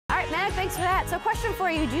thanks for that. So question for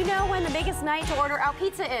you, do you know when the biggest night to order out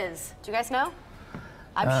pizza is? Do you guys know?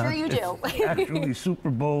 I'm sure you do. Actually, Super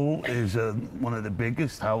Bowl is one of the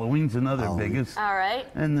biggest. Halloween's another biggest. All right.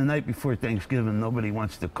 And the night before Thanksgiving, nobody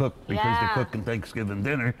wants to cook because they're cooking Thanksgiving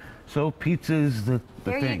dinner. So pizza is the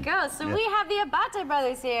thing. There you go. So we have the Abate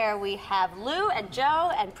brothers here. We have Lou and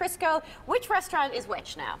Joe and Prisco. Which restaurant is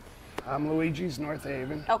which now? I'm Luigi's, North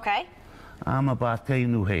Haven. Okay. I'm Abate,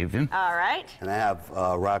 New Haven. All right. And I have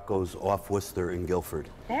Rocco's off Worcester in Guilford.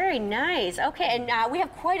 Very nice. Okay, and we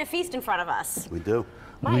have quite a feast in front of us. We do.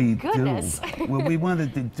 My goodness. What we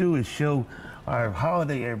wanted to do is show our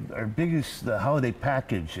holiday, our biggest holiday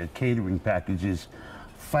package, catering package is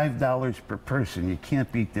 $5 per person. You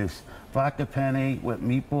can't beat this. Vodka penne with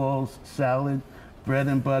meatballs, salad, bread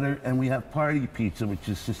and butter, and we have party pizza, which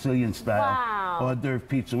is Sicilian style hors d'oeuvre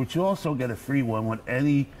pizza, which you also get a free one with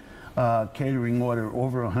any catering order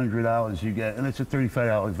over $100 you get, and it's a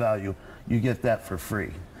 $35 value. You get that for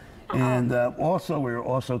free. And also, we're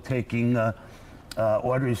also taking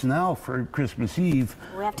orders now for Christmas Eve.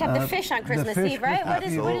 We have to have the fish on Christmas Eve, right? What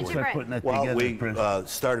did you bring? Well, we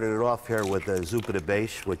started it off here with a zuppa de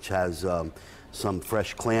beige, which has some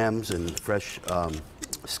fresh clams and fresh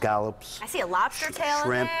scallops. I see a lobster tail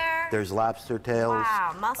shrimp. in there. There's lobster tails.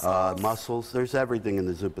 Wow, mussels. Mussels. There's everything in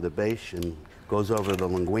the zuppa de beige, and goes over the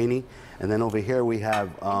linguine. And then over here we have...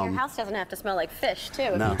 your house doesn't have to smell like fish, too,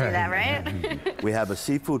 if you do that, right? We have a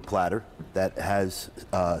seafood platter that has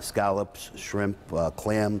scallops, shrimp,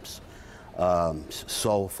 clams,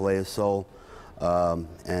 sole, filet of sole,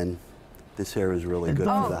 and this here is really good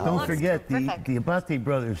for the house. Don't forget, the Abate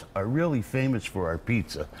brothers are really famous for our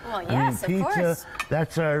pizza. Well, yes, pizza, of course.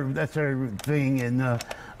 That's our thing. And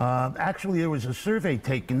actually, there was a survey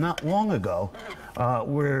taken not long ago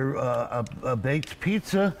where Abate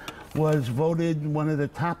Pizza was voted one of the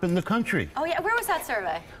top in the country. Oh, yeah. Where was that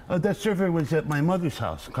survey? That survey was at my mother's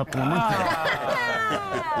house a couple of months ago.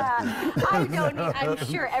 I'm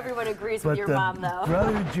sure everyone agrees with your mom, though.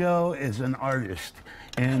 Brother Joe is an artist,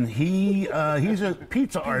 and he's a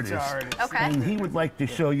pizza artist. Okay. And he would like to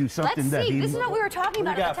show you something Let's see. that This is what we were talking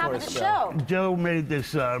about at the top of the show. Joe made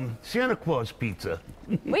this Santa Claus pizza.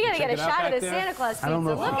 We gotta get a shot of the Santa Claus pizza.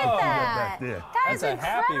 Look at that. That is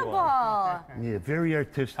incredible. Yeah, very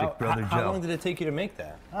artistic, Brother Joe. How long did it take you to make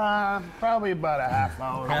that? Probably about a half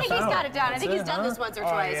hour. I think he's got it done. I think he's done this once or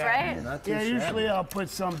twice, right? Yeah, usually I'll put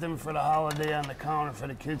something for the holiday on the counter for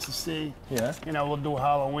the kids to see. Yeah. You know, we'll do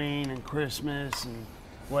Halloween and Christmas and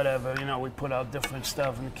whatever. You know, we put out different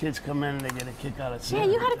stuff, and the kids come in and they get a kick out of Santa.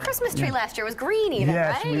 Yeah, you had a Christmas tree last year. It was green even,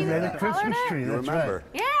 yes, right? we had a Christmas tree. That's right.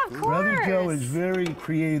 Yeah, of course. Brother Joe is very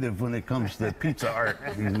creative when it comes to pizza art,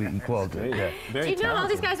 he called it. Yeah. Do you know all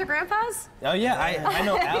these guys are grandpas? Oh, yeah. I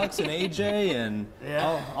know Alex and AJ and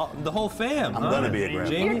the whole fam. I'm going to be a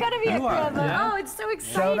grandpa. You're going to be a grandpa. Yeah. Oh, it's so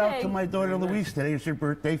exciting. Shout out to my daughter Louise. Today is her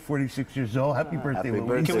birthday, 46 years old. Happy birthday,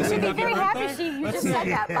 Louise. Can we She'd be very happy you just said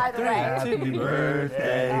that, by the way. Happy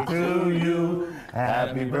birthday to you.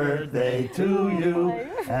 Happy birthday to you.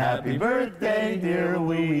 Happy birthday, dear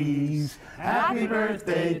Louise. Happy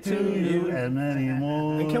birthday to you. And many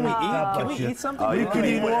more. And can we eat? Can we eat something? Oh, you can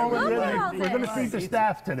eat all of Look it. at all We're going to this. feed the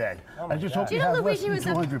staff today. I just hope Do you you know have less Luigi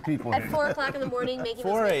than was 200 people at here. 4 o'clock in the morning making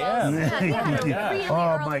 4 those a.m. meatballs? Yeah, he had a really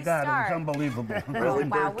Oh, early my God. start. It was unbelievable. Early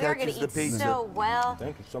Wow, bird we are going catches to the eat pizza. so well.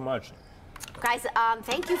 Thank you so much. Guys,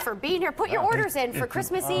 thank you for being here. Put your orders in for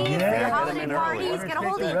Christmas Eve, for your holiday parties. Get a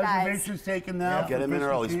hold of you guys. Reservations taken now. Get them in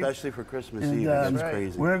early, especially for Christmas Eve. It's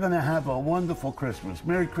crazy. We're going to have a wonderful Christmas.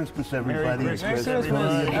 Merry Christmas, everybody. Merry Christmas.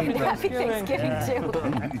 Happy Thanksgiving, too.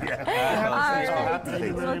 All right. Thank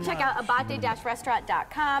you very So check out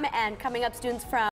abate-restaurant.com. And coming up, students from